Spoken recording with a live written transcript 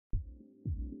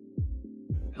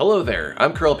Hello there,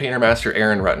 I'm Corel Painter Master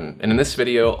Aaron Rutten, and in this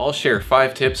video I'll share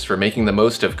 5 tips for making the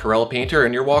most of Corel Painter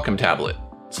in your Wacom tablet.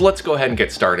 So let's go ahead and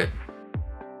get started.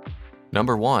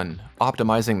 Number 1.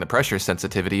 Optimizing the pressure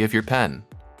sensitivity of your pen.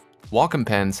 Wacom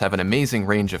pens have an amazing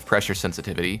range of pressure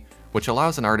sensitivity, which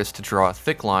allows an artist to draw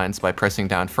thick lines by pressing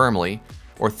down firmly,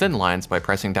 or thin lines by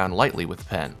pressing down lightly with the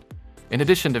pen. In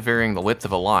addition to varying the width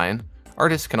of a line,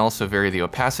 artists can also vary the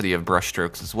opacity of brush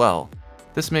strokes as well.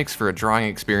 This makes for a drawing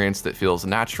experience that feels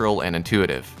natural and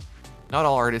intuitive. Not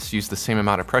all artists use the same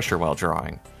amount of pressure while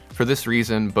drawing. For this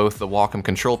reason, both the Wacom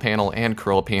control panel and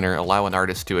Corel Painter allow an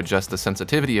artist to adjust the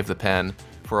sensitivity of the pen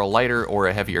for a lighter or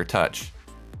a heavier touch.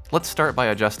 Let's start by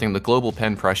adjusting the global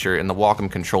pen pressure in the Wacom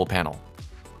control panel.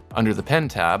 Under the Pen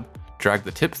tab, drag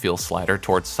the tip feel slider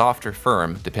towards soft or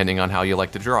firm depending on how you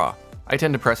like to draw. I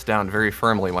tend to press down very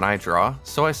firmly when I draw,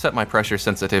 so I set my pressure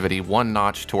sensitivity one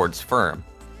notch towards firm.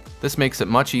 This makes it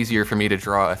much easier for me to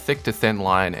draw a thick to thin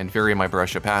line and vary my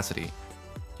brush opacity.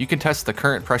 You can test the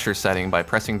current pressure setting by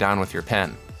pressing down with your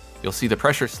pen. You'll see the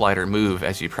pressure slider move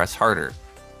as you press harder.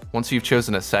 Once you've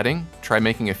chosen a setting, try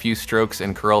making a few strokes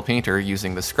in Corel Painter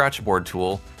using the scratchboard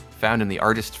tool found in the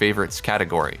Artist Favorites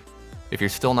category. If you're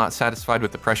still not satisfied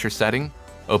with the pressure setting,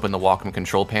 open the Wacom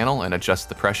control panel and adjust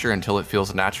the pressure until it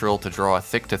feels natural to draw a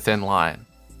thick to thin line.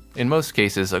 In most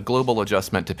cases, a global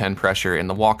adjustment to pen pressure in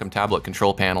the Wacom tablet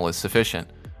control panel is sufficient,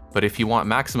 but if you want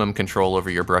maximum control over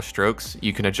your brush strokes,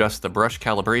 you can adjust the brush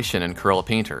calibration in Corel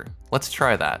Painter. Let's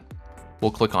try that.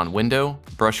 We'll click on Window,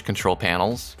 Brush Control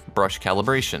Panels, Brush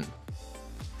Calibration.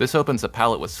 This opens a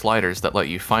palette with sliders that let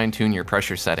you fine-tune your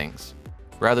pressure settings.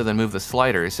 Rather than move the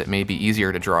sliders, it may be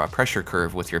easier to draw a pressure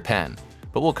curve with your pen,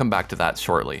 but we'll come back to that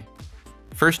shortly.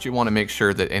 First, you want to make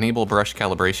sure that Enable Brush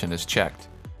Calibration is checked.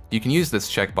 You can use this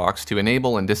checkbox to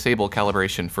enable and disable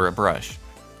calibration for a brush.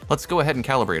 Let's go ahead and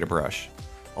calibrate a brush.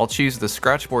 I'll choose the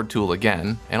scratchboard tool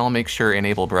again, and I'll make sure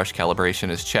Enable Brush Calibration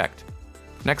is checked.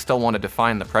 Next, I'll want to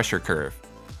define the pressure curve.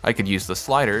 I could use the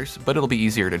sliders, but it'll be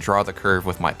easier to draw the curve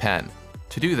with my pen.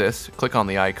 To do this, click on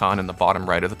the icon in the bottom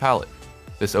right of the palette.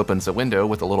 This opens a window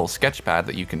with a little sketch pad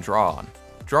that you can draw on.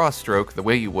 Draw a stroke the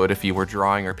way you would if you were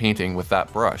drawing or painting with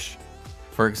that brush.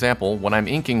 For example, when I'm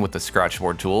inking with the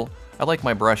scratchboard tool, I like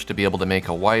my brush to be able to make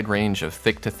a wide range of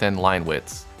thick to thin line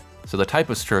widths. So the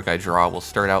type of stroke I draw will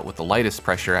start out with the lightest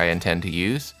pressure I intend to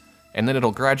use, and then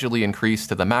it'll gradually increase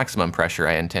to the maximum pressure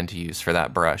I intend to use for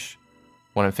that brush.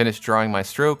 When I'm finished drawing my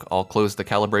stroke, I'll close the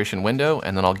calibration window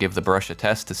and then I'll give the brush a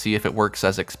test to see if it works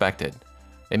as expected.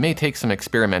 It may take some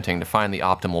experimenting to find the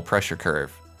optimal pressure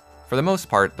curve. For the most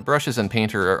part, the brushes in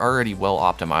Painter are already well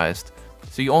optimized,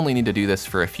 so you only need to do this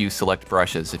for a few select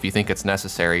brushes if you think it's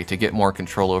necessary to get more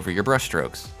control over your brush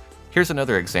strokes. Here's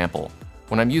another example.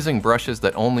 When I'm using brushes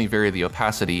that only vary the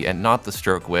opacity and not the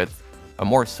stroke width, a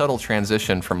more subtle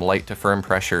transition from light to firm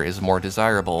pressure is more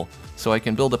desirable, so I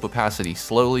can build up opacity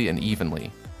slowly and evenly.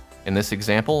 In this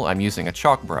example, I'm using a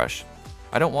chalk brush.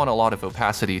 I don't want a lot of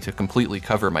opacity to completely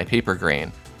cover my paper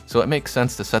grain, so it makes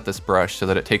sense to set this brush so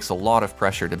that it takes a lot of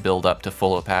pressure to build up to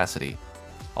full opacity.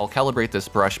 I'll calibrate this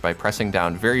brush by pressing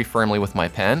down very firmly with my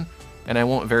pen, and I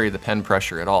won't vary the pen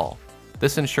pressure at all.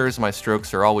 This ensures my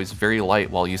strokes are always very light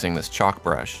while using this chalk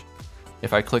brush.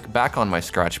 If I click back on my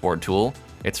scratchboard tool,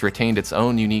 it's retained its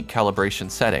own unique calibration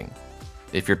setting.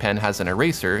 If your pen has an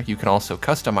eraser, you can also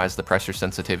customize the pressure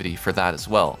sensitivity for that as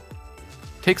well.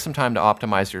 Take some time to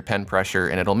optimize your pen pressure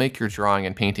and it'll make your drawing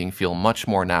and painting feel much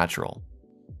more natural.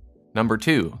 Number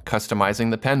 2.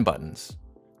 Customizing the pen buttons.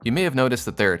 You may have noticed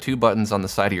that there are 2 buttons on the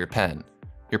side of your pen.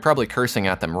 You're probably cursing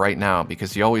at them right now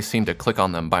because you always seem to click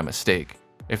on them by mistake.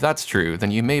 If that's true, then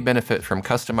you may benefit from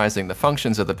customizing the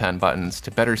functions of the pen buttons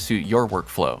to better suit your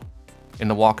workflow. In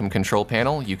the Wacom control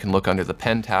panel, you can look under the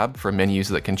Pen tab for menus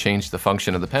that can change the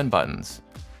function of the pen buttons.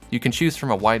 You can choose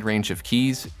from a wide range of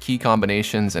keys, key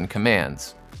combinations, and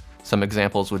commands. Some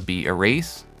examples would be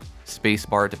Erase,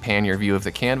 Spacebar to pan your view of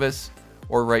the canvas,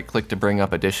 or right-click to bring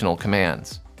up additional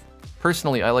commands.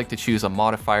 Personally, I like to choose a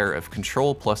modifier of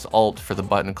Ctrl plus Alt for the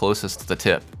button closest to the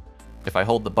tip. If I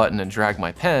hold the button and drag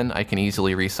my pen, I can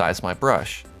easily resize my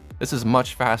brush. This is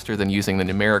much faster than using the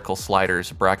numerical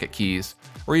sliders, bracket keys,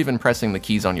 or even pressing the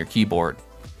keys on your keyboard.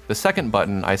 The second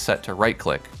button I set to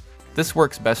right-click. This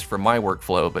works best for my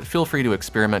workflow, but feel free to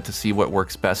experiment to see what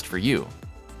works best for you.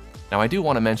 Now I do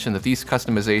want to mention that these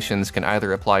customizations can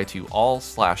either apply to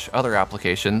all/other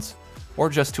applications, or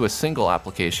just to a single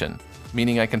application,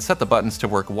 meaning I can set the buttons to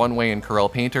work one way in Corel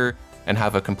Painter and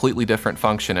have a completely different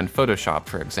function in Photoshop,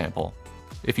 for example.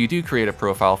 If you do create a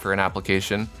profile for an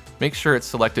application, make sure it's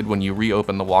selected when you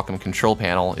reopen the Wacom control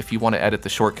panel if you want to edit the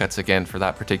shortcuts again for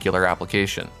that particular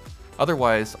application.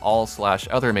 Otherwise,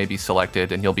 all/other may be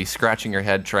selected and you'll be scratching your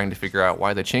head trying to figure out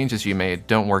why the changes you made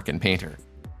don't work in Painter.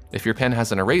 If your pen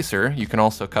has an eraser, you can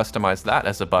also customize that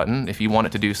as a button if you want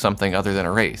it to do something other than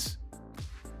erase.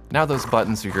 Now those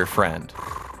buttons are your friend.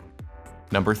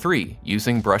 Number 3.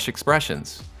 Using brush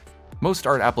expressions. Most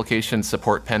art applications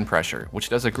support pen pressure, which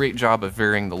does a great job of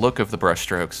varying the look of the brush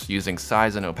strokes using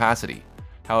size and opacity.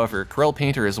 However, Corel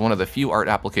Painter is one of the few art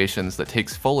applications that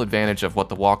takes full advantage of what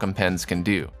the Wacom pens can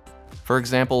do. For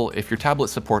example, if your tablet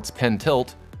supports pen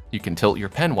tilt, you can tilt your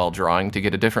pen while drawing to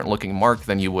get a different looking mark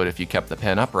than you would if you kept the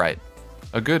pen upright.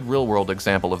 A good real-world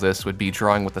example of this would be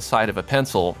drawing with the side of a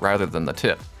pencil rather than the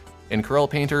tip. In Corel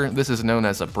Painter, this is known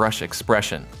as a brush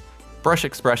expression. Brush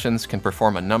expressions can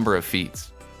perform a number of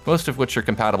feats, most of which are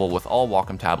compatible with all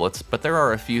Wacom tablets, but there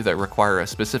are a few that require a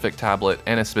specific tablet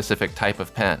and a specific type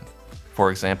of pen. For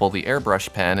example, the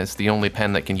airbrush pen is the only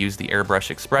pen that can use the airbrush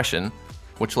expression,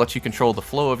 which lets you control the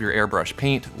flow of your airbrush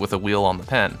paint with a wheel on the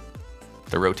pen.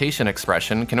 The rotation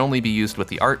expression can only be used with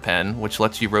the art pen, which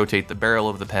lets you rotate the barrel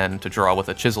of the pen to draw with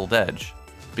a chiseled edge.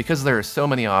 Because there are so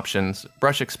many options,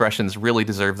 brush expressions really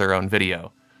deserve their own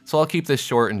video, so I'll keep this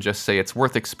short and just say it's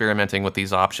worth experimenting with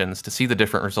these options to see the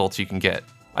different results you can get.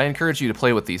 I encourage you to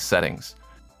play with these settings.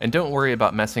 And don't worry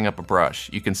about messing up a brush,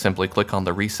 you can simply click on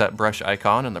the Reset Brush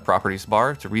icon in the Properties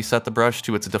bar to reset the brush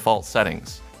to its default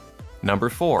settings. Number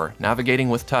 4. Navigating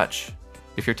with touch.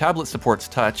 If your tablet supports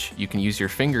touch, you can use your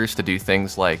fingers to do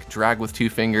things like drag with 2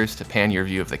 fingers to pan your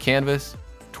view of the canvas,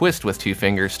 twist with 2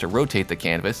 fingers to rotate the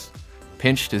canvas,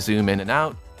 pinch to zoom in and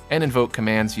out, and invoke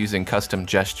commands using custom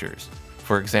gestures.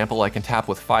 For example, I can tap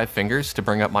with 5 fingers to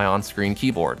bring up my on-screen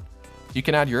keyboard. You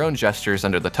can add your own gestures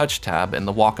under the Touch tab in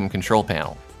the Wacom control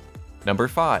panel. Number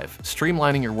 5.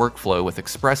 Streamlining your workflow with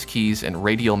express keys and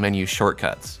radial menu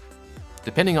shortcuts.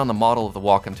 Depending on the model of the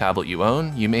Wacom tablet you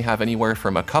own, you may have anywhere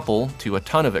from a couple to a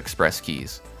ton of express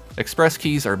keys. Express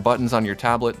keys are buttons on your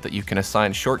tablet that you can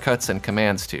assign shortcuts and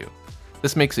commands to.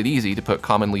 This makes it easy to put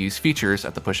commonly used features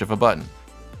at the push of a button.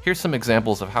 Here's some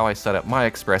examples of how I set up my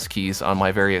express keys on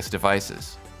my various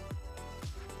devices.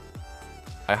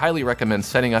 I highly recommend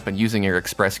setting up and using your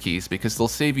express keys because they'll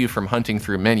save you from hunting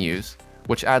through menus,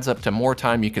 which adds up to more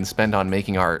time you can spend on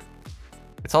making art.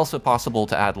 It's also possible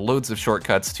to add loads of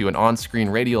shortcuts to an on-screen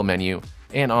radial menu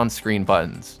and on-screen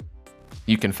buttons.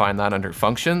 You can find that under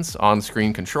Functions,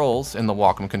 On-Screen Controls, in the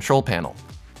Wacom control panel.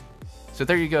 So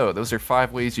there you go, those are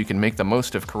 5 ways you can make the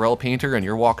most of Corel Painter in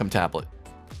your Wacom tablet.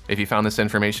 If you found this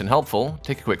information helpful,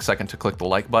 take a quick second to click the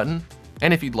like button,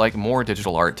 and if you'd like more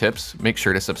digital art tips, make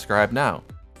sure to subscribe now.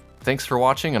 Thanks for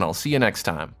watching, and I'll see you next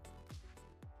time.